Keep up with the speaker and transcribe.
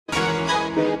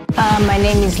My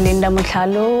name is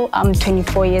Motlhalo. I'm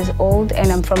 24 years old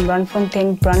and I'm from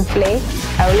Randfontein, Brandvlei.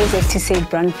 I always like to say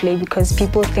Brandvlei because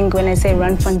people think when I say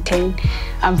Randfontein,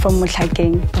 I'm from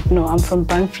Motlhalo. But no, I'm from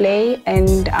Brandvlei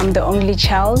and I'm the only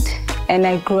child. And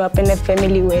I grew up in a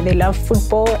family where they love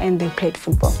football and they played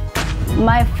football.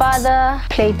 My father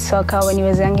played soccer when he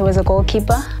was young. He was a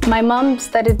goalkeeper. My mom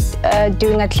started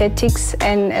doing athletics,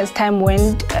 and as time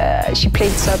went, she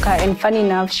played soccer. And funny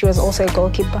enough, she was also a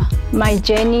goalkeeper. My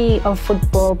journey of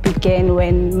football began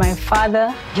when my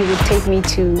father, he would take me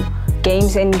to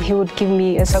games and he would give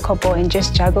me a soccer ball and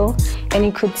just juggle. And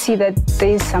he could see that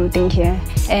there is something here.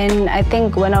 And I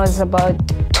think when I was about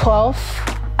 12,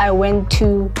 I went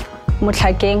to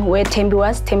Motlhalo, where Thembi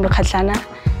was, Thembi Kgatlana.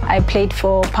 I played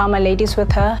for Palmer Ladies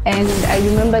with her, and I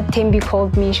remember Thembi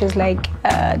called me. She was like,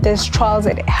 there's trials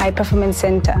at High Performance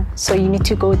Center, so you need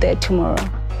to go there tomorrow.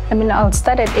 I mean, I'll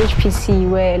start at HPC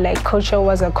where like Coach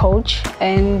was a coach,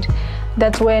 and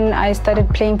that's when I started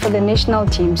playing for the national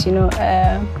teams. You know,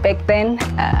 back then,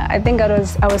 I think I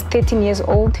was 13 years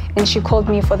old, and she called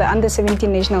me for the under-17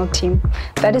 national team.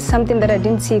 That is something that I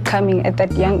didn't see coming at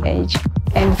that young age.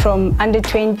 And from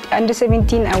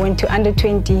under-17, I went to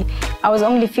under-20. I was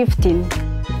only 15.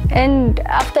 And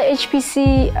after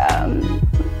HPC,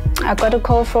 I got a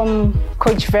call from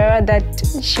Coach Vera that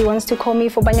she wants to call me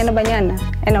for Banyana.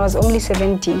 And I was only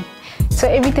 17. So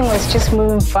everything was just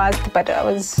moving fast, but I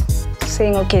was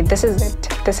saying, okay, this is it,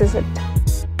 this is it.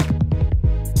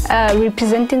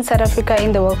 Representing South Africa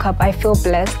in the World Cup, I feel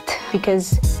blessed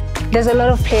because there's a lot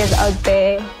of players out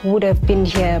there who would have been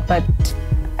here, but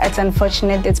it's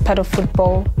unfortunate, it's part of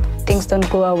football. Things don't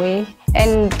go away.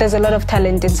 And there's a lot of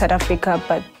talent in South Africa,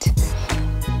 but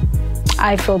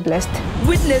I feel blessed.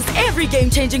 Witness every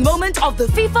game-changing moment of the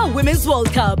FIFA Women's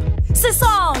World Cup.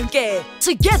 Sisonke,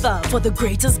 together for the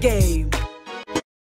greatest game.